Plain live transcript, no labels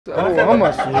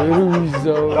ამას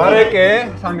ერუიზა.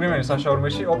 გარეკე ჰანგრიმენის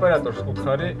საშაურმეში ოპერატორს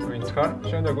უთხარი, ვინც ხარ,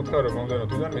 შემდეგ უთხარ რომ მომდენო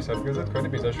თუდან მის ადგილზე თქვენი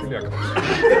ბიჭაშვილი აკეთებს.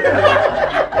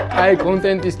 აი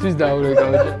კონტენტისთვის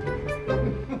დავრეკავ.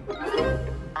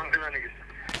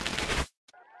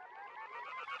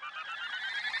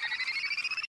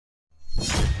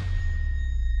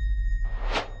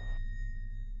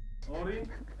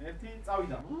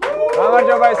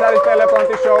 გამარჯობა, ეს არის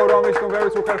ტელეპონტის შოუ, რომლის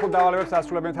ნუმრებიც უხერხულ დავალებებს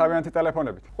ასრულებენ თავიანთი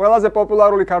ტელეფონებით. ყველაზე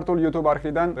პოპულარული ქართული YouTube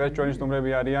არხიდან დღეს ჩვენი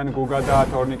ნუმრები არიან გუგა და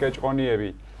თორნიკე ჭყონიები.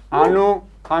 ანუ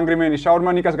ჰანგრიმენის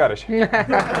შაურმანიკას გარეშე.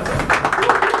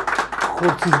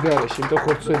 ხორცის გარეშე, იმიტომ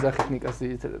ხორცს ეძახით ნიკას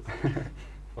ძირითადად.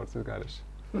 ხორცის გარეშე.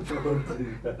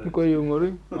 უკვე იუმორი?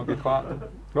 მოგითხა.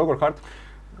 როგორ ხართ?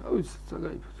 ვიცი,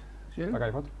 საგაიფოთ. შენ?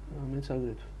 საგაიფოთ? მეც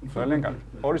აგრეთვე. ძალიან კარგი.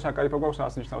 ორი საკაიფო გვაქვს,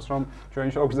 რაც ნიშნავს, რომ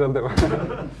ჩვენი შოუ გრძელდება.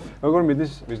 როგორ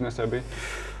მიდის ბიზნესები?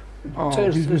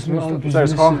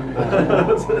 წერს ხო?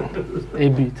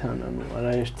 ებითან, ანუ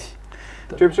არაერთი.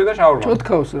 ბიჭებში და შაურმა.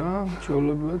 ჩოთქავს რა,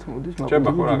 ჩვეულებრივად მოდის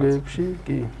მაგბუგებში,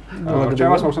 კი.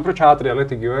 ჩემას მოხსენებთ, რომ ჩაატრიალეთ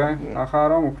იგივე, ახლა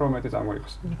რომ უფრო მეტი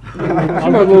წამოიღოს.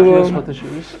 მადლობა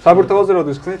სხვათაშორის. საბურთალოზე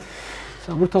როდის ხსნით?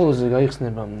 საბურთალოზე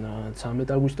გაიხსნება 13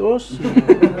 აგვისტოს.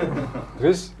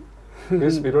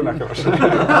 ეს პირველ ნახევარში.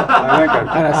 ძალიან კარგი.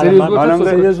 არა,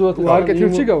 სერიოზულად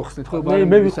მარკეტინგში გავხსნით ხო?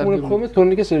 მე ვიხმარებ ხოლმე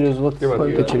თორნიკეს სერიოზულად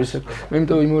პაკეტში. მე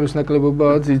იმიტომ იმორის ნაკლებობა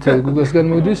ძირითადად გუგასგან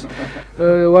მოდის.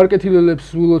 მარკეტინგელებს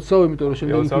ვილოცავ, იმიტომ რომ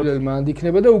შემდეგ ფილმი მანდ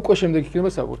იქნება და უკვე შემდეგ იქნება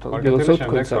საბურთალო. გილოცავ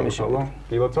თქვენ სამში.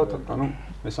 გილოცავ, ანუ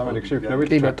მესამე რიგში ვიქნებით.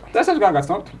 კი ბატონო. წესებს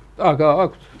გაგაცნობთ?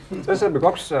 აქვს. წესები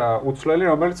გვაქვს უცვლელი,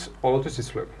 რომელიც ყოველთვის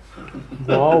იცვლება.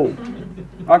 ვაუ.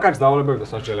 აქ არის დავალებები და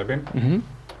სასჯელები.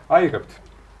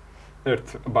 აიღებთ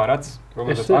ერთ ბარათს,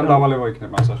 რომელსაც ან დავალება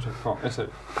იქნება სასჯელი. ხო, ესე.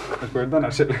 ეს გვერდიდან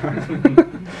არ შეიძლება.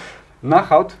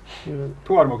 ნახავთ,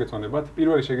 თუ არ მოგეწონებათ,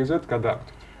 პირველი შეგიძლიათ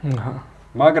გადაახვდეთ.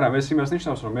 მაგრამ ეს იმას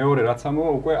ნიშნავს, რომ მეორე რაც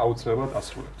ამოვა, უკვე აუცილებლად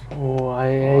ასრულებთ.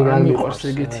 აი რამ მიყვარს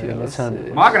ეგეთია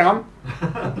მეცადე. მაგრამ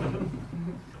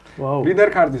ვაუ. ლიდერ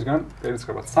კარდისგან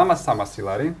ერიცხებათ 300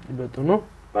 ლარი. ბატონო.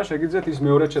 და შეგიძლიათ ის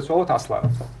მეორედ შეცვალოთ 100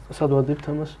 ლარად. სად ვადებთ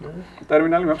ამას?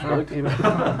 ტერმინალი მაქვს გავით.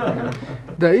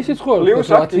 და ისიც ხო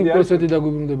 10%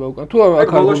 დაგვიბრუნდება უკან. თუ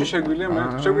აქ ბოლოში შეგვიძლია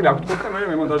მე შეგვიძლია აქ თქვა და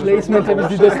მე მონტაჟი. პლეისმენტების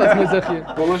დიდოსტაც მეძახია.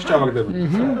 ბოლოში ჩავაგდები.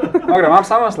 მაგრამ ამ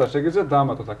 300 ლარს შეგიძლიათ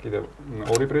დაამატოთ აქ კიდევ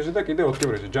 2 პრიზი და კიდევ 4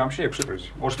 პრიზი. ჯამში 6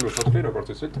 პრიზი. 2+4, როგორც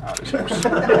იცით, არის 6.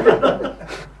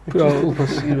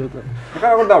 უფასი რა. ახლა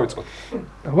როგორ დავიწყოთ?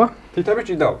 აბა? თითები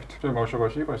ჭიდაობით. ჩვენ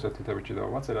ბავშვობაში იყო ესეთი თითები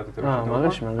ჭიდაობა, წერა თითები ჭიდაობა.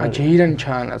 მაგაში. ჯეირანი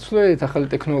ჩაანაცვლეთ, ახალი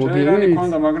ტექნოლოგიები. ჯეირანი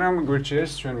ქონდა, მაგრამ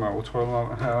გვირჩიეს ჩვენმა უცხოელმა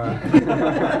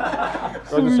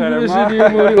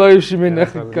პროდიუსერებმა. ლაივში მე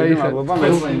ნახე, кайხა. მადლობა, მე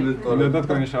მინდა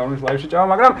თქვენი შაურმის ლაივში ჭამა,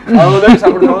 მაგრამ ალბათ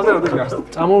საბურთალოზე როდის გახსნით.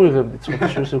 წამოვიღებდით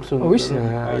სხვათაშორის ექსონი. ვიცი,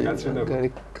 კაცრდება.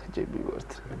 კაჭები ვართ.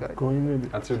 გოიმები.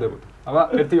 კაცრდებოდა. აბა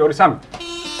 1 2 3.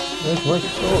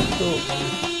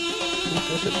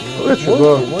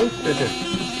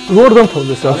 როგორ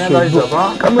დამთავრდეს ახლა?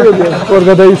 კამერები როგორ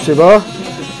გადაივსება?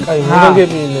 კაი,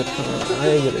 მოგაგებინეთ.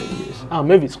 აი ეგრე.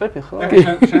 მე ვიწყებ ახლა?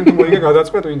 შენ თუ მოიგე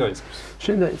გადაწყვეტ ვინ დაიწყებს?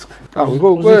 შენ დაიწყე. ვიღო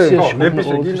უკვე? ნეფის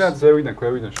ეგინდა ძევიდან,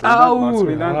 ქვევიდან, შულიდან,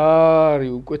 მარცხნიდან.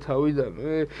 არის უკვე თავიდან.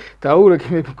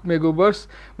 დაურეკე მეგობრს,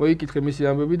 მოიკითხე მისი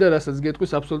ამბები და რასაც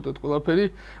გეტყვის აბსოლუტურად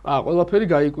ყველაფერი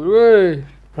გაიკვირვე?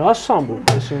 რას ამბობ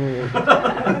ესენი?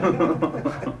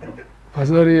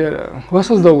 ბაზარი არა.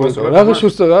 ვასაც დაურეკე. რაღა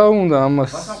შურსა რა უნდა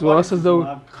ამას? ვასაც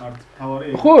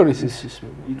დაურეკე. ხო ის.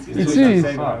 იცი?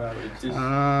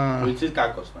 ვიცი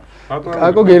კაკოს.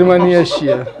 კაკო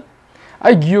გერმანიაშია.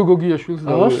 აი გიოგოგიაშვილს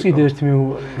დავას კიდე ერთი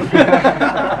მეუბარი.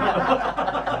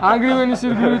 ჰანგრიმენის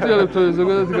ირგვლივ იტიალებთ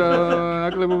ზოგადად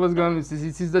ნაკლებობას განვიცდის,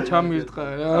 იცის და ჩამირტყა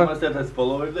რა. 300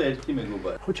 ფოლოვერი და ერთი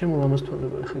მეგობარი. ხო ჩემო ამას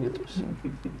თვალება ხა გეტყვის.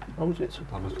 ამოწეცო.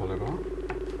 ამას თვალება?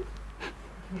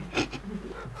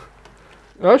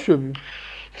 რა შვები?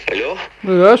 ალო?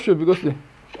 რა შვები გოსლი?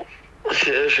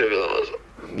 შეშვები ლამაზო.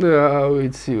 რა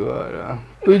ვიცი ვარა.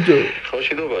 ბიჭო. ხო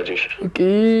შედობა ჯიში. კი,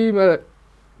 მაგრამ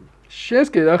შენს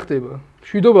კი რა ხდება?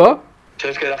 შვიდობა?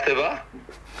 შენს კი რა ხდება?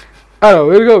 არა,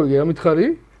 ვერ გავიგე, რა მითხარი?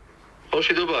 ხო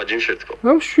შედობა ჯიში თქო.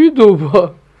 რა შვიდობა?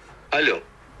 ალო?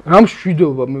 რა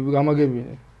შვიდობა მე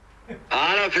გამაგებინე?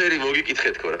 არაფერი მოგიკითხე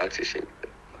თქო რა აქციის შენ.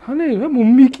 ჰანე, რა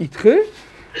მომიკითხე?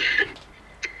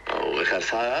 აუ, ეხლა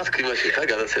საათ კლიმაში ხარ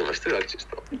გადაცემაში რა გჭირს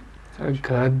თო?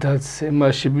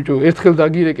 გადაცემაში ბიჭო, ერთხელ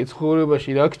დაგირეკე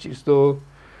ცხოვრებაში რა გჭირს თო?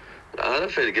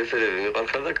 არაფერი გეფერები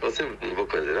მიყარხარ და კოცი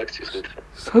მოგკვეზე რა გჭირს მითხრა.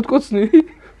 სად კოცნი?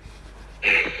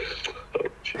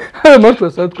 არა მართლა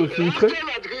სად კოცნი მითხარ?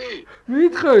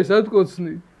 მითხარი სად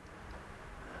კოცნი?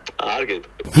 არ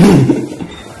გეტყვი.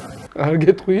 არ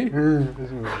გეტყვი?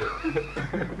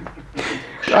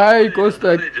 აი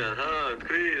კოსტა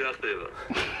თქვი რა ხდება?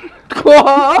 თქვა?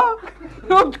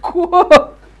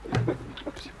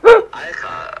 აი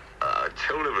ხა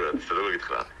ჩეულებრად როგორ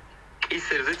გითხრა?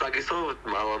 ისერზე წაკისო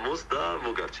მამამოს და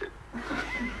მოგარჩენ.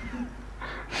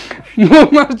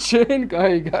 მომარჩენ,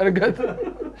 კაი, კარგად.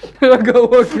 რა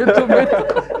გავაკეთო მე?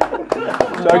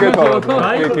 ჩაგეთვალა.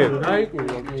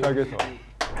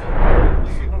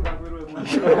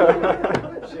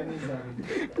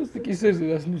 კისერზე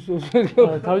რას ნიშნავს?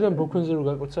 თავიდან ბოქონზე რო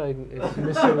გაკოცა აი ეს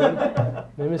მესიამოვნო.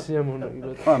 მე მესიამოვნო კი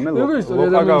ბატონო. მე როგორ ის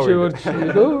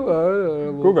შევარჩიო?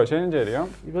 გუგა შენი ჯერია?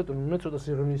 კი ბატონო, მე ცოტა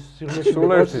სიღრმეში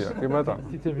სულ ერთია, კი ბატონო.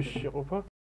 თითების შეყოფა.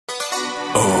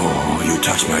 Oh, you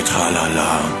touch my tra-la-la.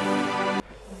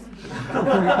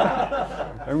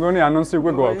 მე მგონი ანონსი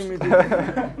უკვე გვაქვს.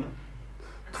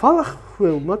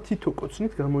 თვალახველმა თითო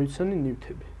კოცნით გამოიცანი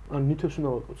ნივთები. ან ნივთებს უნდა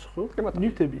ვაკოცო, ხო?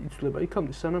 ნივთები იცვლება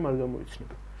იქამდე სანამ არ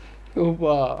გამოიცნება.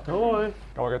 ოპა. ой,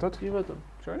 გავაკეთოთ? კი ბატონო.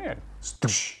 ჩვენი?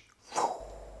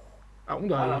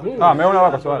 უნდა აიღო? მე უნდა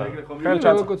ვაკოცო არა. ხელ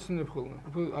ჩაცა. ვაკოცნებ ხოლმე.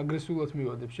 აგრესიულად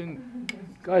მივადებ შენ.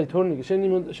 კაი, თორნიკე, შენი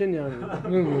არ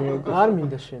მინდა. არ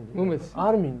მინდა შენი. მომეც.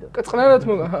 არ მინდა. კაწყნარად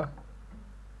მოგა.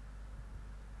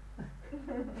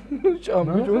 ჭამ,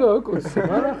 ბიჭო, უნდა ვაკოცო.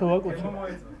 არა, ხო ვაკოცო.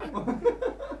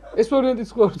 ეს ვარიანტიც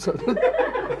ხوارცა.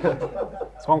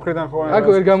 სხვა მხრიდან ხო არა? აქ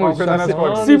ვერ გამოიწვა.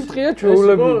 სიმწყია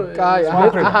ჩვეულები. კაი,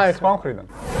 აი, სხვა მხრიდან.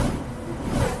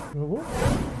 როგორ?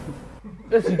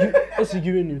 ეს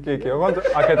იგივე ნივთი. კი, ოღონდ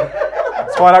აქეთ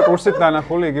სხვა რაკურსით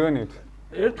დანახული იგივე ნივთი.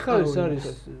 ერთხელ ეს არის.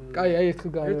 კაი, აი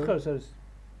ერთხელ გაიგე. ერთხელ ეს არის.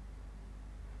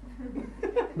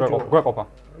 გვეყოფა.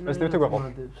 ეს ნივთი გვეყოფა.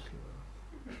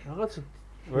 რაღაც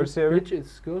ვერსიები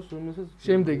ბიჭებს გავს, რომელსაც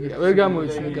შემდეგია, ვერ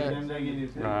გამოიცნე, კაი.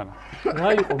 არა. რა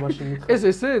იყო მაშინ მითხა?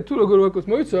 ესე თუ როგორ ვაკოთ,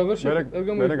 მოიცვა აღარ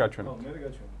მე გაჩვენა.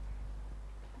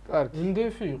 კარგი.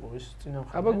 ინდეფი იყო ეს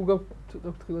წინამხი. აბა გუგა ცოტა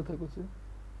ფრთხილად აკოცე.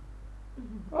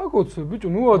 აკოცე, ბიჭო,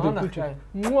 მოვადებ ბიჭო.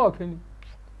 მოაქენი.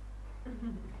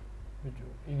 ბიჭო,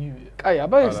 იგივეა. კაი,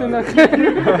 აბა ესე ნახე.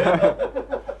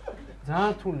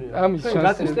 ძალიან რთულია. ამის შანსი.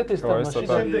 გაწესდეთ ეს და მაშინ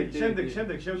შემდეგ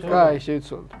შევცვალე. კაი,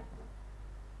 შევცვალე.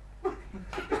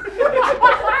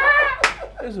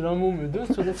 ეს რა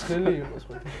მომედოს, ცოტა ცხელი იყოს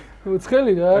ხო?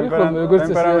 ცხელი რა არის ხოლმე, როგორც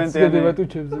ეს შედება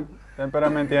ტუჩებზე.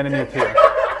 ტემპერამენტიანი ნივთია.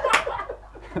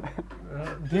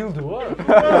 დილდოა?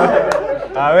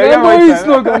 ვერ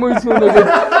გამოიცნო,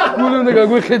 გული უნდა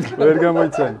გაგვიხედო. ვერ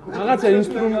გამოიცანი. რაღაცა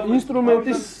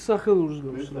ინსტრუმენტის სახელურს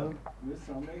გავს რა.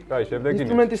 კაი, შემდეგი.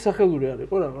 ინსტრუმენტის სახელური არის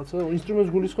ხო რაღაცა?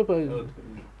 ინსტრუმენტს გულისხმობ აი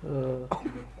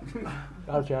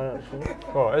კარგი არ არის ხო?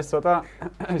 ხო, ეს ცოტა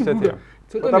ისეთია.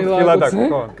 ცოტა ნელაკოცე,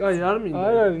 ხო? კაი, არ მინდა. არ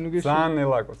არის, ნუ გეშ. ძალიან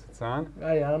ნელაკოცე, ძალიან.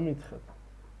 აი, არ მითხრა.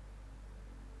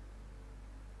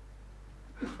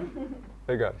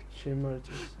 ეგარი.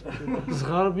 შემარჯეს.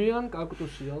 ზღარბიან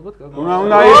კაქტუსი, ალბათ კაქტუსი.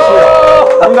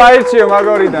 უნდა აირჩიო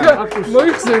მაგორიდან.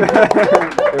 მოიხსენ.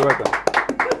 კი ბატონო.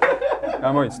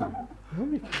 გამოიცნა.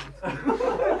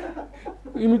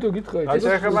 იმიტომ გითხარი. აი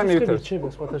შეეხება ნივთებს. ჩება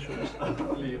სხვათა შორის.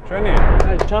 ჩვენი?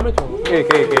 აი, ჩამეთვალა. კი,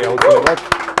 აუცილებლად.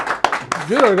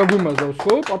 ჯერ არ გაგვიმაზავს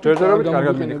ხო? ჯერჯერობით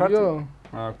კარგად მინიხართ.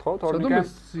 გთხოვ თორნიკე.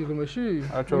 სიღრმეში?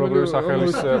 არჩეულებრივი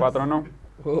სახელის პატრონო.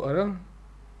 ხო, არა.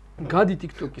 გადი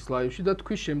TikTok-ის ლაივში და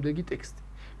თქვი შემდეგი ტექსტი.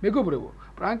 მეგობრებო,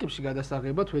 პრანკებში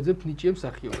გადასაღებად ვეძებთ ნიჭიერ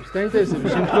მსახიობს.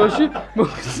 დაინტერესების შემთხვევაში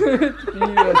მოგცეთ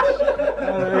პირად.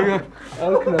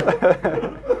 ალკნა.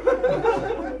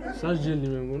 სასჯელი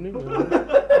მე მგონი.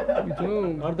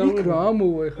 არ დავიქრა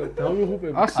ამოვა ეხლა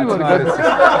დავიღუპებ.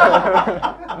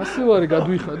 100 ვარი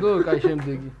გადვიხადო, კაი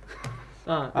შემდეგი.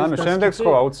 ანუ შემდეგს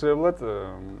ხო აუცილებლად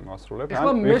მასრულებ.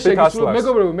 ეხლა მე შეგისრულებ,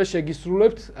 მეგობრებო, მე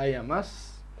შეგისრულებთ აი ამას.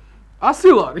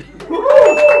 100 ლარი.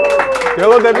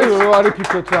 გელოდები რო არის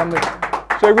ფიქრობთ რამე.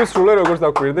 შეგვისრულე როგორც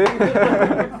დაგვირდი.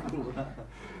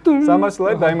 300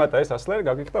 ლარი დაიმატა ეს 100 ლარი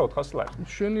გაგიხდა 400 ლარი.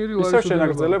 შენიერი ლარი. ისე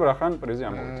შენაგრძელებ რახან პრიზი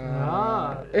ამოვით.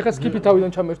 ეხლა სკიპი თავიდან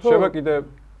ჩამერთო? შევა კიდე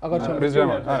აღარ ჩამერთო. პრიზი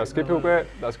ამოვით. არა, სკიპი უკვე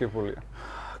დასკიპულია.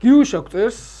 გიუშაკ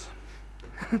წერს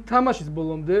თამაშის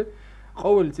ბოლომდე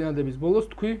ყოველი წინადების ბოლოს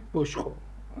თქვი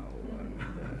ბოშყო.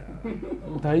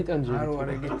 დაიტანჯე. არ ვარ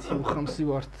ეგეთი უხამსი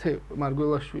ვართე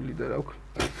მარგველაშვილი და რა ვქნა.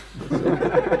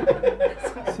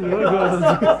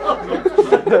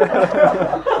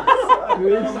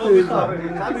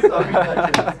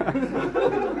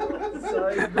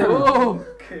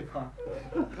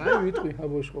 აი ვიტყვი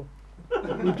აბოშყო.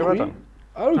 ბატონო.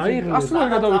 არ ვიცი, 100 ლარი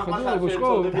გადავიხადო აბოშყო.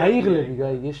 დაიღლები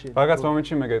გაიგეში. ბაგაც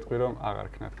მომენტში მე გეტყვი რომ აღარ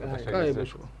ქნათ კათა კაი შეგიძლია.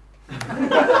 აბოშყო.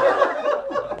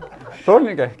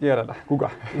 თორნიკე, კი არა და გუგა.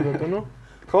 კი ბატონო.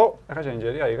 ხო, ახლა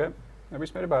შენჯერი აიღე.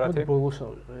 ნებისმიერი ბარათი. ბოლოს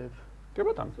ავიღებ. კი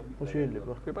ბატონო. ხო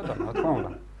შეიძლება. კი ბატონო, რა თქმა უნდა.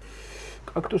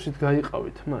 კაქტუსით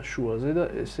გაიყავით მას შუაზე და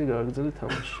ესე გააგრძელეთ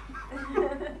თამაში.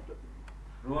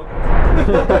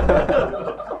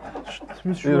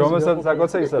 რომელსაც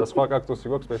საკოცე ისა და სხვა კაქტუსი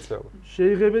გვაქვს სპეციალური.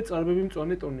 შეიძლება წარბები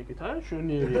მწვანე ტონიკით, აი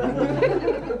შვენიერია.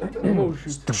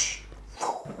 მოუშვი.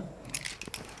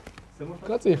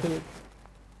 კაცი ხე.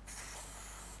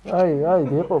 აი,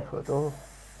 დიყოფა თო.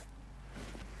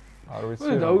 არ ვიცი.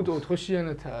 ой, დაუტოვოთ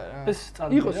ხოშიანათა რა. ეს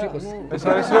იყოს. ეს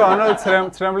არის რომ ანუ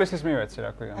ცრემლისის მივეცი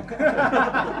რა ქვია.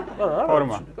 არა.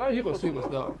 ფორმა. აი, იყოს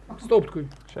და. სტოპ თქვი.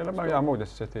 შეიძლება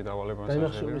ამოვიდეს ესეთი დავალება მასაჟი.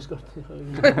 დაიმახსოვრის კარტი ხა.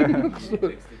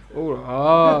 ოღონდ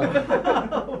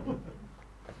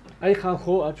აი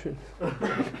ხალხო აჩვენ.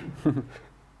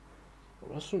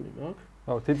 რასუნი მაგ?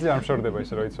 აუ, თითი არ მშორდება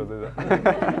ისე რომ იცოდე და.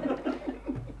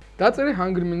 დაწერე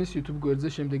ჰანგრიმენის YouTube გვერდზე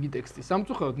შემდეგი ტექსტი.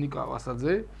 სამწუხაროდ ნიკა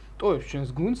ვასაძე ტოვებს ჩვენს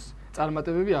გუნდს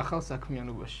წარმატებები ახალ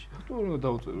საქმიანობაში. რატო უნდა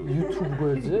დავწერო YouTube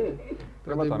გვერდზე?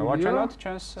 რა ბატონო, ვაჩვენოთ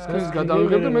ჩვენს ეს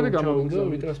გადავიღებ და მე გამოვიგზავნე.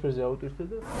 ვიტრანსფერზე ავუტირდე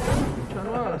და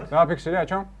ჩანვარდ. გააფიქსირე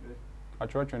აჩო?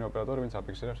 აჩოა ჩვენი ოპერატორი, ვინც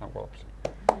აფიქსირებს ამ ყველაფერს.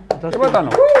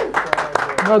 ბატონო.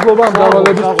 მადლობა ამ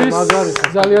დავალებისთვის.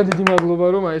 ძალიან დიდი მადლობა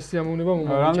რომ აი ეს სიამოვნება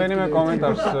მომავალში. რამდენიმე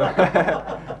კომენტარს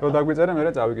რო დაგვიწერე,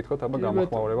 მე წავიკითხოთ, აბა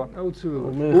გამოხმაურება.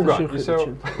 აუცილებლად. გუგა, ისევ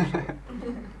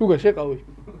გუგა შეყავი.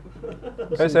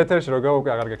 ეს ეთერში რო გავა უკვე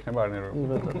აღარ გექნება არ ნერვები.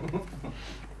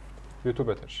 YouTube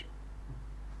ეთერში.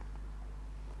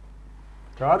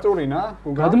 გააწურინა,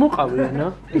 გუგა. გადმოყავინა.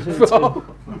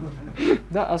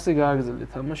 და ასე გააგრძელე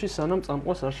თამაში, სანამ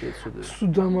წამყვას არ შეეცოდე. სულ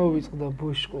დამოვიწყდა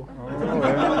ბოშყო.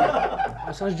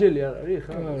 სასჯელი არ არის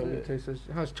ხა?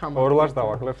 ხა ჩამა. ორლარს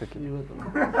დავაკლებთ იქით.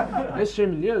 ეს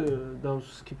შემიძლია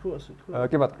დავსკიფო ასე თქვა?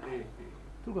 კი ბატონო.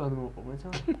 თუ გადმოყო მეცა?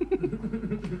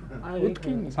 აი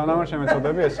უთქინი. სანამ არ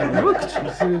შემეწოდები ესე.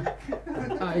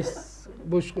 აი ეს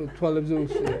ბოშყო თვალებზე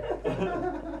უსწრე.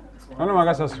 ანუ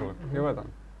მაგას ასრულებ. კი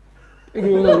ბატონო. იგი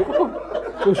უნდა იყო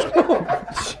ბოშყო.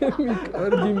 ჩემი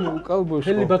კარგი მოკალ ბოშყო.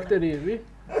 ხელი ბაქტერიები?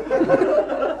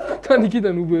 თან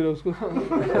იქიდან უბერავს ხო?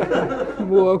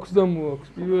 მოაქვს და მოაქვს.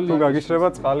 პირველი თუ გაგიშრება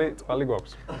წყალი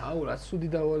გვაქვს. აუ რა ცუდი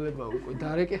დავალება უკვე.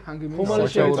 დარეკე ჰანგრიმენის ხომალე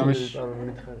საშაურმეში.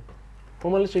 მითხარი.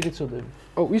 ხომალე შეგეცოდები.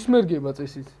 აუ ისმერგება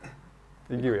წესით.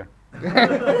 იგივეა.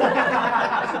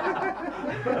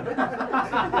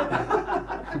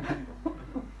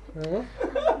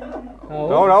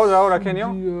 დაუ რა ქენიო?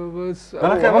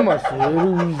 ამას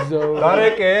ერუიზაო.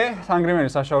 დარეკე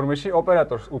ჰანგრიმენის საშაურმეში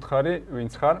ოპერატორს უთხარი,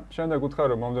 ვინც ხარ, შემდეგ უთხარი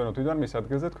რომ მომდევნო თვიდან მის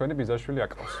ადგილზე თქვენი ბიძაშვილი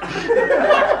აკრავს.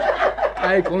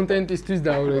 აი კონტენტისთვის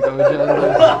დავრეკავ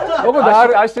ჯანდას. ოღონდ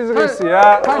აშიზღისია.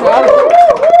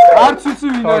 არც ვიცი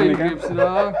ვინ აიგებს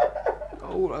რა.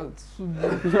 აუ რა ცუდი.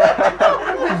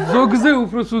 ზოგზე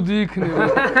უფრო ცუდი იქნება.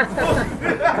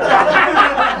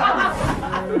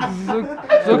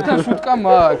 ზოგთან შუტკა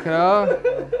მაქვს რა.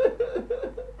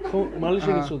 მალე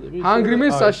შეგეცოდები.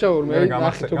 ჰანგრიმენის საშაურმე, აი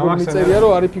ნახეთ როგორ მიწერია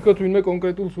რომ არ იფიქოთ ვინმე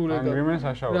კონკრეტულს ურეკავს. ჰანგრიმენის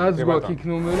საშაურმე. რაც გვაქვს იქ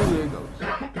ნომერი რეკავს.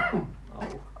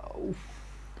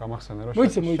 გამახსენე რომ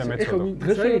მოიცე, ეხლა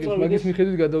დღეს შეგეძლო მაგის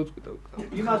მიხედვით გადავწყვიტავ.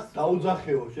 იმას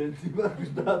დაუძახეო, შენ იმას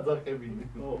დააძახებინე.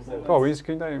 ხო, ვინც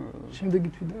კიდე შემდეგი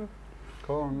თვიდა.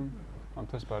 ხო, ამ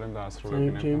თეს ბარემ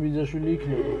დაასრულებინე. ჩემი ბიძაშვილი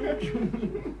იქნება.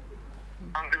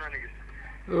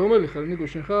 რომელი ხარ ნიკო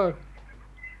შენ ხარ?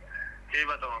 კი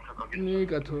ბატონო, თქო.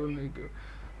 ნიკა თორნიკე.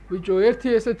 ბიჭო, ერთი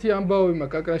ესეთი ამბავი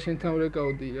მაქვს, აკრა შენთან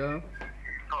ვეკავდი რა.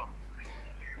 ხო.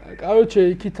 კაროჩე,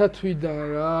 იქითა თვიდან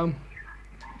რა.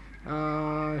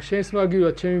 შენს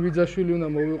მაგივრად ჩემი ბიძაშვილი უნდა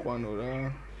მოვიყვანო რა.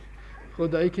 ხო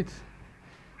და იქით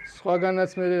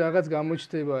სხვაგანაც მე რაღაც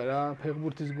გამოჩნდება რა,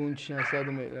 ფეხბურთის გუნდში ან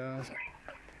სადმე რა.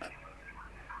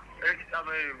 ეგ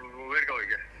სამე ვერ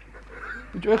გავიგე.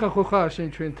 ბიჭო, ეხა ხო ხარ შენ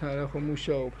ჩვენთან რა, ხო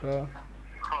მუშაობ რა.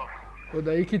 ხო. ხო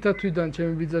და იქითა თვიდან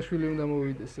ჩემი ბიძაშვილი უნდა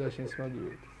მოვიდეს რა შენს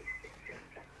მაგივრად.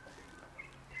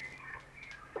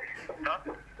 და?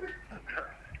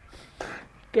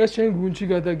 და შენ გუნდში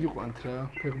გადაგიყვანთ რა,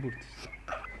 ფეხბურთის.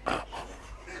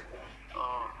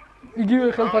 იგივე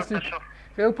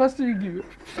ხელფასი იგივე.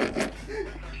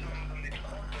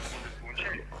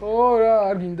 ხო რა,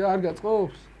 არ გინდა, არ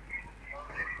გაწყობს?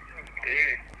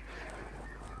 კი.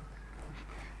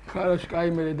 ხარაში, კაი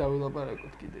მე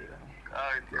დავილაპარაკოთ კიდე რა.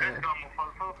 აი, ეს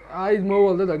გამოხალხო. აი,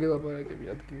 მოვალ და დაგელაპარაკები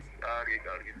ადგილს. კარგი.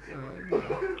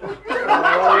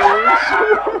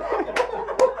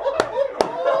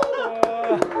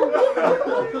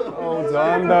 აუ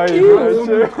ძალიან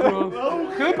დაიბრუნე.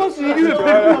 ხელფასი იგივე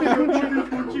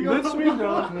ფეხბურთის მეცმინდა.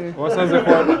 ვასაზე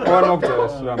ხوار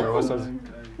მოგწევს რამე ვასაზე.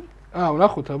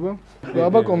 ნახოთ აბა.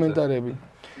 აბა კომენტარები.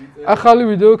 ახალი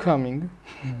ვიდეო coming.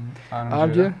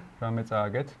 არჯერ რამე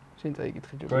წააგეთ. შენ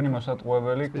წაიკითხე ჯო. თქვენი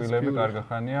მოსატყუებელი კვილები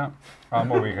კარგახანია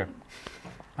ამოვიღე.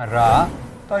 რა?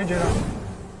 დაიჯერა.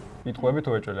 იტყვები თუ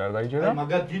ეჭველი არ დაიჯერა?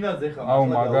 მაგათ ჯინაზე ხა. აუ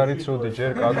მაგარი ცუდი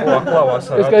ჯერ კაკო ახლა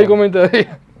ვასა. ეს კაი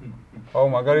კომენტარია. აუ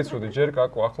მაგარი ცუდი ჯერ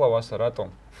კაკო ახლა ვასა რატომ?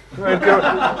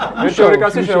 ერთი ორი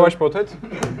კაცი შევაშფოთეთ.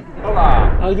 აბა,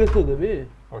 აგეთოდები?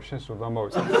 ო შენ სულ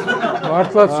დამოვიცე.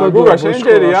 მართლაც სოდო. გუგა შენ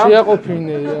ჯერია?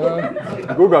 შეაყოფინე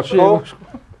რა. გუგა ხო?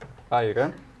 აიღე.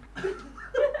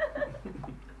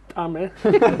 ჭამე.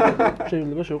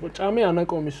 შეიძლება შევყო ჭამე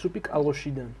ანაკომის სუპი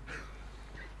კალოშიდან.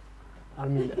 არ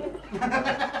მინდა.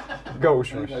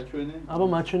 გაუშვი. აბა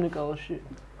მაჩვენე კალოში.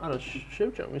 არა,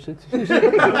 შევჭამ ესეთი.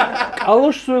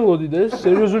 კალოშს ველოდი და ეს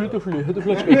სერიოზული ტუფლია,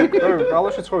 ტუფლაჭკი.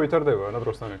 კალოშიც ხო ვითარდება რა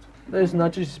დროსთან ერთად. და ეს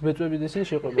ნაჭის ბეწვები და ისინი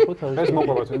შეყვება ხო თავის. ეს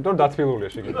მოყვება, იმიტომ რომ დათბილულია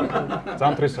შეგიძლია.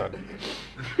 ზამთრის არის.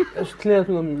 ეს თლიანად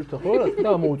უნდა მივირთო ხო რა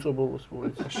და მოუწო ბოლოს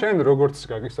პოლიცია. შენ როგორც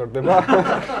გაგისწორდება,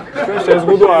 შენ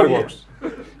შეზღუდო არ გვაქვს.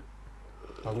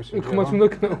 აგვისი. იქ უნდა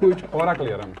knauჭ.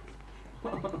 ორაკლია რამე.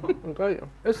 კაია.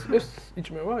 ეს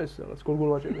იჭმევა ეს რაღაც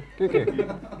გორგოლაჭები. კი.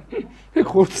 ეგ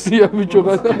ხორცია ბიჭო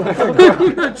გადა.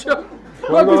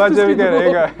 გორგოლაჭები კი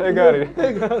ეგ არის.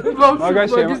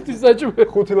 მაგისტი საჭმე.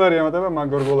 5 ლარი ამატება მაგ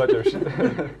გორგოლაჭებში.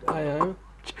 კაია.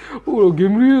 ურო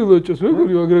გემრიელოჭოს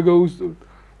მეგორი აგრა გაუსწორ.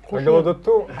 აგალოდოთ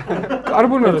თუ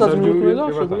კარბონარას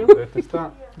ერთის და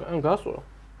გასვლა.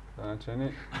 დანარჩენი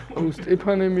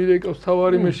სტეფანე მირეკავს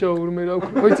თავარი მეშაურმე რა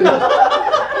ვქოიცე.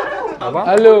 აბა.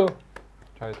 ალო.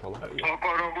 ჩაითვალა.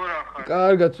 ოპა როგორ ახარ?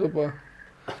 კარგად სოპა.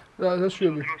 რა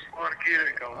საშვები? სკوار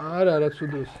გირეკავს. არა, რა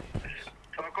ცუდოს.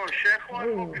 თოკო შეხვარ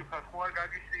მოგიხარ, ხო არ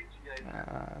გაგისიჭია ის.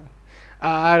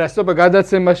 არა, სოპა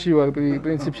გადაცემაში ვარ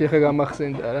პრინციპში ხე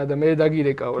გამახსენდა რა და მე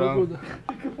დაგირეკავ რა.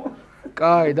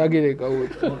 კაი, დაგირეკავ.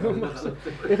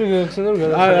 ეხლა გახსენდა რომ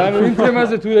გადაცემა. არა, ანუ იმ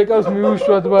თემაზე თუ რეკავს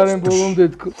მივუშვათ ბარემ ბოლომდე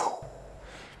თქო.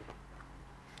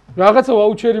 რაღაცა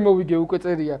ვაუჩერი მოვიგე უკვე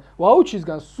წერია.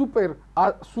 ვაუჩისგან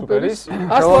სუპერის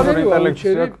 100 ლარი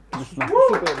ვაუჩერი.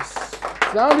 სუპერის.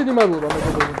 ძალიან დიდი მადლობა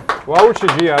მეგობრებო. ვაუჩი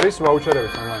ჟი არის,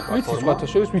 ვაუჩერების ონლაინ ვიცი პლატფორმა. სხვათა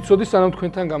შორის ვიცოდი სანამ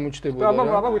თქვენთან გამოჩნდებოდა რა.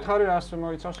 აბა გითხარი რას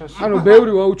მოიცავს ეს? ანუ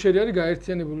ბევრი ვაუჩერი არის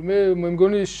გაერთიანებული. მე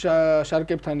მგონი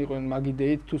შარკებთან იყვნენ მაგ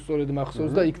იდეით თუ სწორედ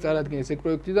მახსოვს და იქ წარადგენეს ეგ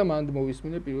პროექტი და მანდ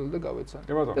მოვისმინე პირველ და გავეცანი.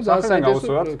 კი ბატონო, ძალიან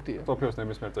გაუსვათ. ტოფიოს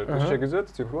ნებისმიერ წერტილს შეგიძლიათ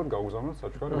ციფრულად გაუგზავნოთ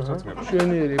საჩუქარი რაცაცნები.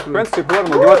 შვენიერი პროექტი. თქვენ ციფრულად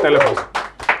მოგივათ ტელეფონზე.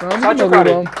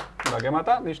 საჩუქარი მადლობა.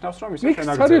 დაგემატა, ნიშნავს რომ ისე მიქ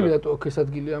შენაგზელია. ცარილია თუ აქ ეს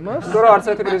ადგილი ამას? თორე არც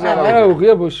ერთი პრიზი არ არა,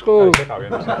 უღია ბოში ხო? შევყავი.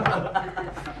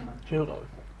 შევყავი.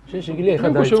 შენ შეგიძლია ეხლა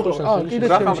დაიწყოს აა, კიდე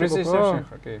რა ჩემი პრიზი ისე შეყო.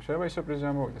 შეხა, კი, შეიძლება ისე პრიზი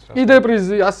ამოვიდეს რა. კიდე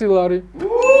პრიზი 100 ლარი.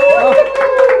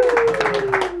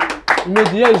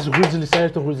 იმედია ის ღვიძლი,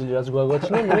 საერთო ღვიძლი რაც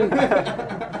გვაგვაჩნია, მე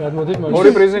გადმოდით მაგას.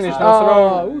 ორი პრიზი ნიშნავს რომ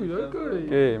უი, რა კაი.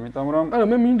 კი, იმიტომ რომ არა,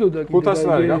 მე მინდოდა კიდე. 500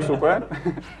 ლარი გაქვს უკვე.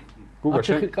 გუგა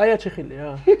შენ კაია ჩეხილია.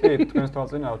 კი, თქვენს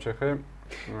თვალწინ ავჩეხე.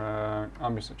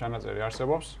 ამის ჩანაწერი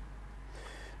არსებობს.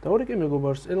 და ორი კი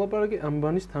მეგობარს ელაპარაკი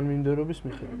ამბანის თანმიმდევრობის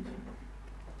მიხედვით.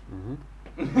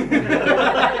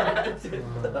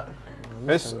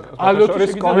 ეს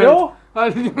ალოთის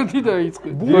კომენტარი ალოთი დაიწყე.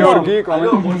 გიორგი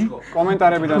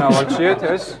კომენტარებიდან ავარჩიეთ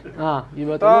ეს. კი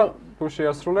ბატონო. თუ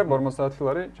შეასრულებ 50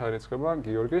 ლარი ჩარიცხება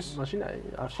გიორგის. მაშინ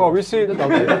არ ხო,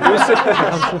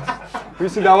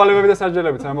 ვისი დავალებები და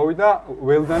სასჯელებიც ამოვიდა,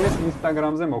 ველდანის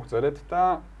ინსტაგრამზე მოგწერეთ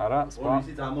და არა, სხვა.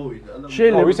 ვისიც ამოვიდა და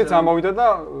შეიძლება ვისიც ამოვიდა და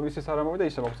ვისიც არ ამოვიდა,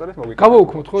 ისე მოგწერეთ, მოგიკეთეთ.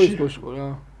 გავაუქმოთ ხო ის ბოშკო რა.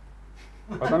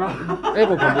 ბატონო,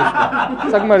 ეყობა ბოშკო.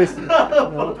 საკმარისი.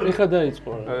 ეხა დაიწყო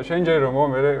რა. შენ ჯერ რომ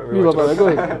მე მილაპარაკო.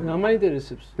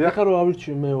 გამაინტერესებს. ეხა რომ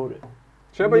ავირჩიო მეორე.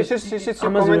 შეიძლება ისიც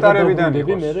კომენტარებიდან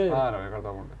იყო. არა, ვეღარ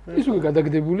დაგვუნდა. ის უკვე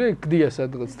გადაგდებულია, გდია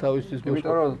სადღაც თავისთვის ბოშკო.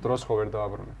 იმიტომ რომ დროს ხო ვერ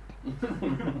დააბრუნე.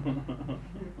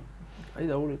 აი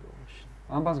დაურეკო მაშინ.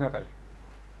 ამბანს გაყარი.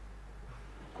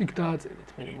 იქ დააწერეთ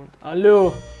მე მოდ. ალო.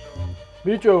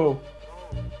 ბიჭო.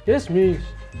 გესმის?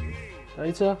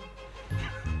 დაიცა?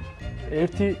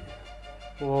 ერთი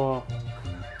ვა.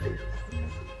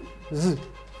 ზ.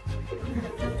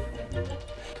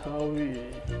 თავი.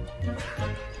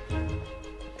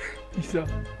 ისა.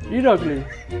 ირაკლი.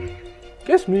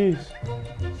 გესმის?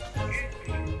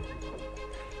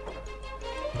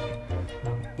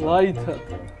 ლაითა.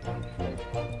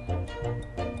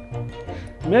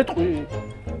 მეტყვი.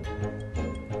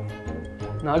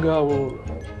 ნაგავო.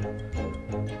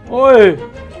 ой!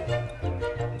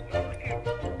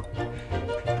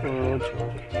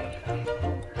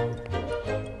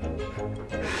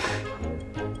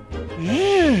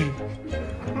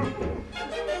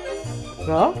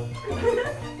 რა?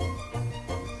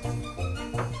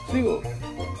 სიგო.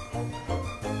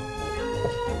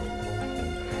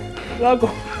 რაგო.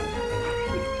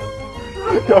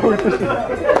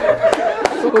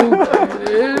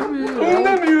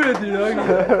 უნდა მივედი რა.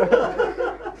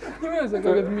 იმასა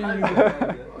კარგად მივედი.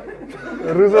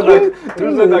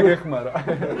 რუზა დაგეხმარა.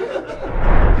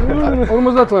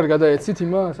 50 ლარი გადაეცით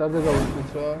იმას, არ დაგავიწყდით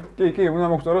რა. კი, უნდა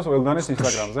მოგწოროს ველდანის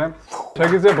ინსტაგრამზე.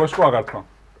 შეგიძლია ბოშკო აღარ თქვა.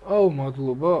 აუ,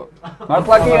 მადლობა.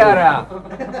 მართლა კი არა.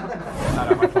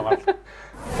 არა, მართლა. მართლა.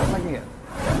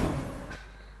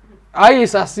 აი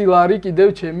ეს 100 ლარი კიდევ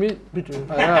ჩემი ბიჭო.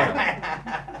 არა.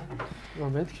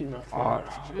 მეთქი მართლა.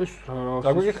 არა, ეს რა.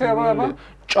 დაგვიგიხე აბა?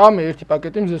 ჭამე ერთი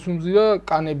პაკეტი მზეს უმზიდა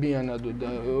კანებიანადო და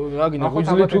რა გინდა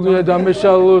ღვიძლი თუ გინდა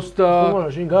დამეშალოს და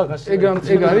ეგ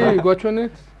არის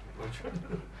გვაჩვენეთ?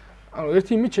 ანუ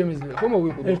ერთი იმით შემიძლია ხო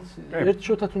მოგვიყიდო? ერთ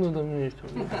შოთად უნდა დამიერთო.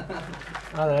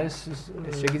 არა ეს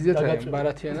შეგიძლიათ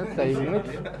ბარათიანად დაიბრუნოთ.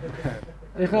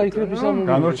 ეხლა იქნებ ის ამ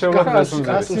განორჩეულად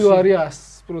დასუნზეს. 100 ლარი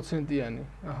 100%-იანი.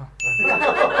 აჰა.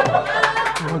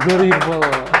 მაგარი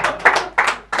იბალა.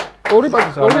 ორი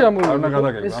პაკეტი, ორი ამოვიდა. არ უნდა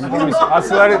გადაგეკვა. ამიტომ ის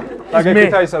 100 ლარი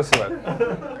დაგეკითა ის 100 ლარი.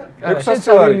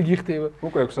 600 ლარი გიხდება.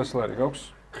 უკვე 600 ლარი გაქვს?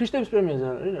 ხიშტების პრემიაზე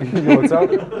არ არის რა? მოცა,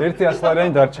 ერთი 100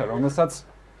 ლარიანი დარჩა, რომელსაც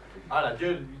არა,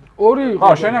 ჯერ ორი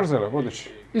შენ აღზელა, ბოდიში.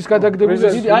 ის გადაგდებული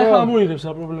მიდი, აი ხა ამოიღებს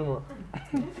რა პრობლემაა.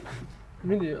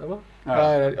 მიდი, აბა.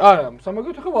 არა,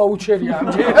 სამაგოთ ხა ვაუჩერია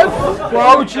ამჯერად.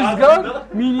 ვაუჩისგან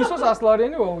მინისოს 100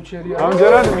 ლარიანი ვაუჩერია.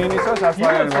 ამჯერად მინისოს 100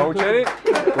 ლარიანი ვაუჩერი,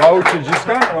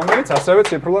 ვაუჩიჯისგან, რომელიც ასევე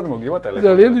ციფრულად მოგივა ტელეფონში.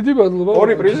 ძალიან დიდი მადლობა.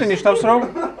 ორი პრიზი ნიშნავს, რომ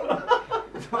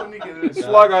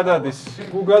სვლა გადადის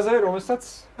გუგაზე, რომელსაც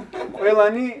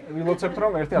ყველანი ვილოცებთ,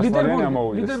 რომ ერთი 100 ლარიანი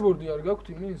ამოვიდეს. ლიდერბორდი არ გაქვთ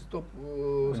იმის ტოპ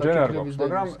ჯერ არ გაქვს,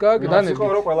 მაგრამ გაგდანები. იყო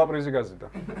რომ ყველა პრიზი გაზიდა.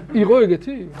 იყო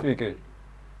ეგეთი? კი.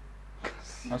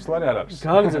 100 ლარი არ არის.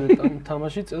 გააგზავნეთ ამ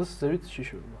თამაში წელს ზევით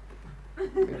შიშურმა.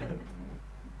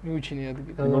 მიუჩინე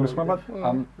ადგილი. გულისხმობ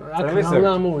ამ წელს ზევით.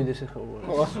 რა ამოვიდეს ახლა უარ.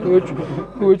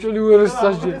 უეჭველი უერეს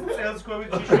სასჯელი.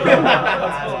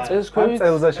 წელს ქვევით.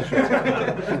 წელზე შიშველი.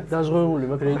 დაზღვეული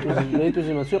მაგ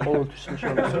რეიტუზი მაცვია ყოველთვის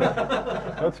ინშალლა.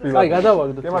 რატო? აი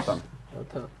გადავაგდოთ. კი ბატონო.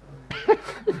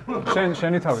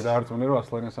 შენი თავი დაარწმუნე რომ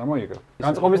 100 ლარიანს ამოიღე.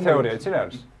 განწყობის თეორია იცი რა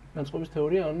არის? განწყობის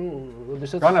თეორია, ანუ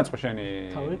როდესაც განაწყო შენი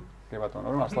თავი? კი ბატონო,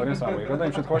 რომ 100 ლარიანს ამოიღე და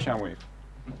იმ შემთხვევაში ამოიღე.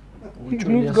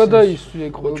 ნუ გადაისვი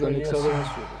ეგ ყველგან იქ სადაც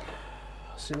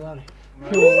 100 ლარი.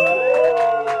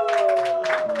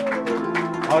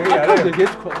 მაგიარე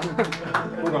გეთქვა.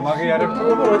 უგა მაგიარე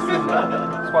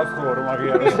სხვა რომ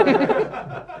მაგიარე.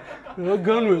 რა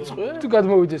განვეწყე? თუ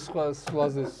გადმოვიდეს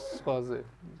სხვაზე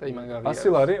და იმან გაღია. 100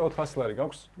 ლარი, 400 ლარი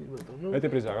გაქვს? მეტი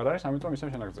პრიზი აღარ არის, ამიტომ ისევ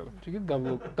შენაგზელებ. ჩიგი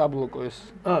დაბლოკო ეს.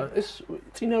 ეს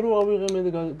წინა რო ავიღე მე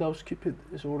და დავსკიფეთ,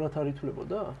 ეს 200 არ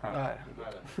ითვლებოდა? არა.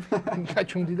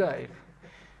 გაჩუმდი და აი.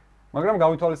 მაგრამ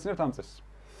გავითვალისწინებთ ამ წესს.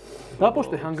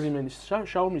 დაპოსტე ჰანგრიმენის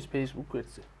შაურმის Facebook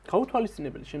გვერდზე.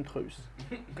 გაუთვალისწინებელი შემთხვევის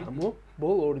გამო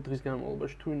ბოლო 2 დღის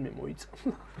განმავლობაში თვინმე მოიწა.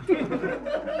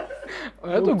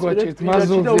 რატო გვაჭირთ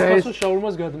მაზონზე ეს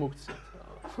შაურმას გადმოგცეთ?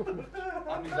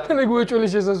 მე გვეჭველი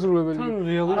შესასრულებელი.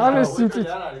 ან ეს ციცი.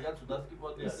 არ არის კაცო,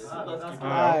 დასკიპოდი არის.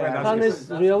 თან ეს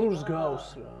რეალურს გავს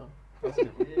რა.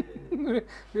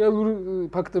 რეალურ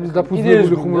ფაქტების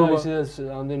დაფუძნებული ხუმრობა. ისედაც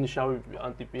ამდენი შავი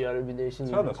ანტიპიარები და ისინი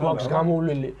გვაქვს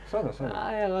გამოვლილი. სადა?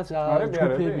 აი რაღაცა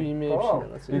ჯგუფები იმეებში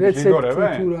რაღაცა. რეცეპტი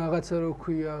თუ რაღაცა რო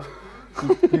ქვია.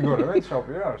 გიგორები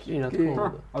შავი არის? კი, რა თქმა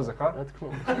უნდა. აზე ხარ? რა თქმა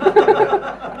უნდა.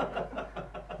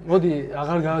 მოდი,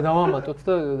 აღარ დავამატოთ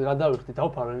და გადავიხდით,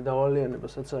 დავფარავ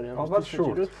დავალიანებასაც არის ამის. ალბათ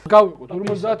შურთ. გავიყოთ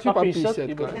 50 პაპისად.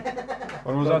 50.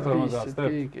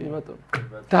 კი, ბატონო.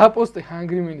 დააპოსტე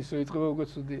ჰანგრიმენის რო იწყება უკვე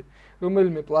ცუდია.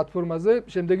 რომელიმე პლატფორმაზე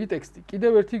შემდეგი ტექსტი.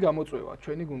 კიდევ ერთი გამოწვევა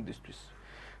ჩვენი გუნდისთვის.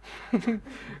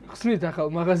 ხსნით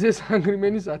ახალ მაღაზიას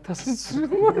ჰანგრიმენის 1000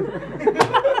 წრილმა.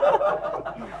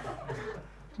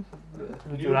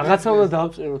 რაღაცა უნდა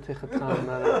დავწეროთ ეხლა თან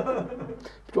არა.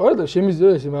 არა და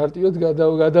შემიძლია ესე მარტივად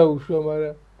გადაუშვა,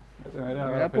 მაგრამ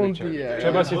პონტია.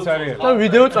 შებასიც არის. და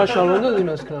ვიდეო წაშალო და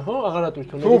იმას ქნა, ხო? აღარ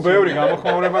ატვირთო. თუ ბევრი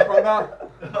გამოხმაურება ქონდა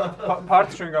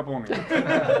ფარტს ჩვენ გაპოვნია.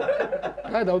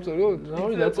 აი დავწერო,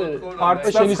 რავი დაწერე. ფარტს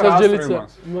შენი სასჯელიცა.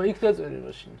 იქ დაწერე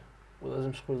მაშინ. ყველაზე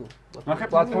მსხვილი. ნახე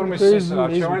პლატფორმის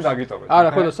არჩევანი დაგიტოვეთ. არა,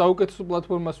 ხო და საუკეთესო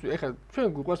პლატფორმას ვი. ეხლა ჩვენ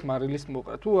გვიყვარს მარილის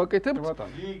მოყრა. თუ აკეთებთ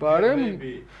ბარემ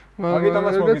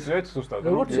მაგიტომას მოგიწევთ ზუსტად.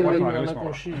 როგორც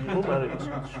ელემენტარში იყო მარილის.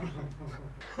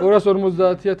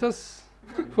 250,000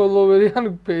 ფოლოვერი ან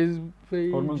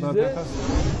Facebook-ზე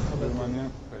 50,000 გერმანია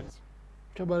ფეიც.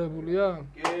 ჩაბარებულია?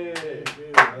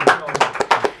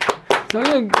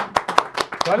 ძალიან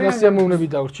გასიამოვნები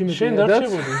დავრჩი მე. შენ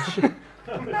დარჩებოდი.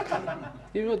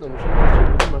 კი ბატონო, შენ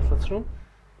დარჩებოდი მართლაც რომ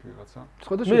ვიღაცა.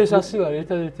 მე ეს 100 ლარი,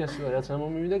 ერთადერთი 100 ლარი რაც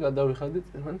ამომივიდა, გადავიხადეთ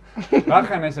მან.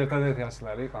 რახან ეს ერთადერთი 100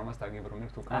 ლარი, ამას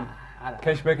დაგიბრუნებთ უკან. არა.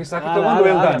 კეშბექის სახით უნდა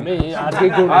ველდანი. მე არ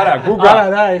გეგონა. არა, გუგა.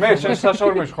 მე შენ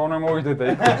საშაურმეში ხომ მოვიდე და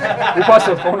იქ.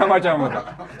 უფასოდ ხომ მაჭამოდა.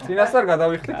 წინასწარ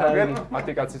გადავიხდით აგერ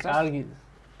მათიკაცისას. კარგი.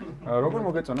 როგორ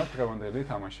მოგეწონათ დღევანდელი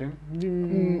თამაში?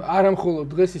 არა მხოლოდ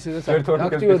დღეს ისე და აქტიურად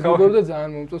გიგებ და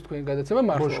ძალიან მომწონს თქვენი გადაცემა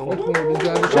მართლა. მოთხოვნების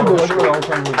გარეშე ბოშკო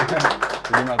აუცილებლად.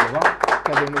 დიდი მადლობა.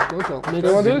 გადამოწმოთ.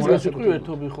 დღევანდელი გასუყვი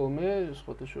ერთობი ხოლმე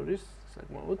სხვათა შორის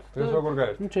საკმაოდ. ეს როგორ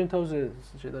გაერთო? ჩემ თავზე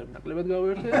შედარებით ნაკლებად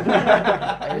გავერთე.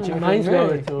 აი ჩემ მაინც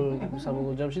გავერთე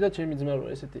საბოლოო ჯამში და ჩემი ძმა რო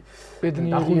ესეთი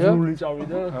ბედნიერია.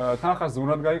 წავიდა. თანხას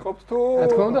ზუნად გაიყოფთ თუ? რა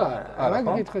თქმა უნდა, არა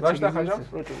გიკითხეთ. რა შეხაჯავს?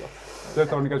 პროჭულა. და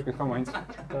თორნიკეს გითხა მაინც.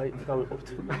 გავიყოფთ.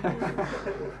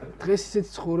 დღეს ისეთი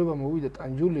ცხოვრება მოვიდა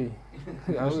ტანჯული.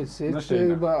 რა ვიცი,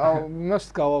 იმას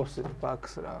გავავსებ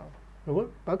ბაქს რა. როგორ?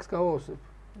 ბაქს გავავსებ.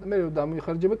 მე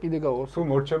დამიხარჯება კიდე გავავსებ. თუ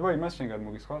მორჩება იმას შენ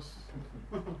გადმოგისხავს?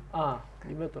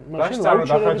 კი ბატონო. მაშინ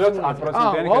დავახარჯოთ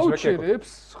 10%-იანი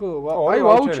ვაუჩერებს, ხო, აი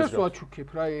ვაუჩერს ვაჩუქებ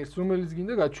რა ეს, რომელიც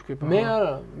გინდა გაჩუქებ. მე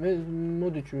არა, მე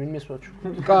მოდიჩუ ვინმეს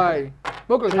ვაჩუქებ. კაი.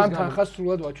 მოკლედ ამ თანხას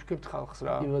სრულად ვაჩუქებთ ხალხს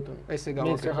რა. კი ბატონო. ესე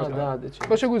გავაკეთებ. მე დაადე ჩემ.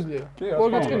 ხო შეგვიძლია. ხო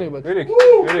გეწყინებათ. ვერიქ.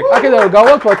 აქედან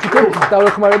გავალთ ვაჩუქებთ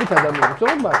დავეხმარებით ადამიანებს.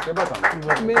 თორემ კი ბატონო.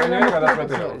 მე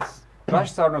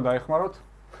რაში სარნო დაეხმაროთ?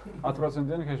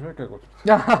 10%-იანი cashback გეკუთვნით.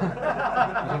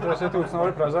 ესეთი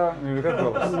უცნაური ფრაზა მივიღეთ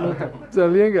ბოლოს.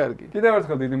 ძალიან კარგი. კიდევ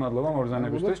ერთხელ დიდი მადლობა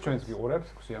მორზანებისთვის, ჩვენს გიყურებთ,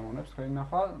 გსიამოვნებთ თქვენი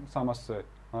ნახვა. 300-ზე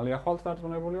მალე ახალ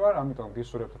დარწმუნებული ვარ, ამიტომ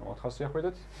გისურვებთ რომ 400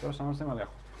 ახვიდეთ, და 300-ზე მალე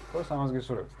ახალ. ხო, 300-ს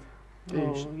გისურვებთ.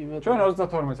 ჩვენ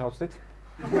 32-ს ავწდით.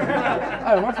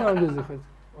 აი, მართლა რამდენზე ხეთ?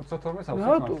 32-ს ავწდით.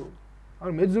 რატო?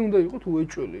 არა, მეძე უნდა იყო თუ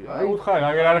ეჭველი. აი, უთხარი,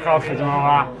 აგერ არ ხალხი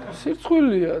ძმავა.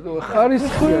 სირცხვილია,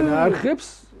 ხარისხიან არხებს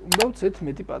უნდა ვცეთ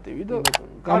მეტი პატივი და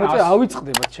გამოწე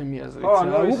ავიწყდებათ ჩემი აზრით.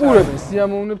 უყურებენ,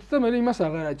 სიამოვნებთ და მე იმას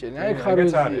აღარ აჭერენ. აი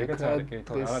ხარვეზია. ეგეც არის,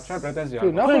 კითხვა. არა, ჩვენ პრეტენზია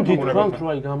აქვს. ნახეთ, გითხრათ რომ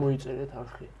აი გამოიწერეთ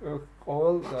არხი.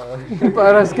 ყოველ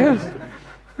პარასკევს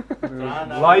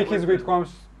ლაიქის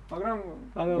გითქვამს, მაგრამ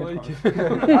არა ლაიქი.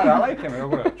 არა, ლაიქემ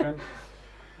როგორია ჩვენ.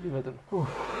 ბატონო.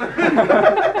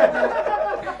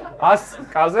 100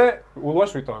 კაზე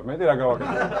ულვაშ ვითოვებ, მეტი რა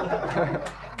გავაკეთე.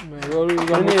 მე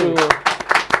გამიწერე.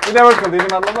 კიდევ ერთხელ დიდი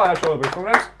მადლობა არაშოლებებს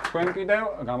თქვენს, თქვენ კიდევ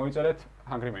გამოიწერეთ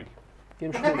ჰანგრიმენი.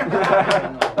 გემშვიდობთ.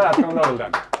 და რა თქმა უნდა,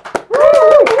 ველდან.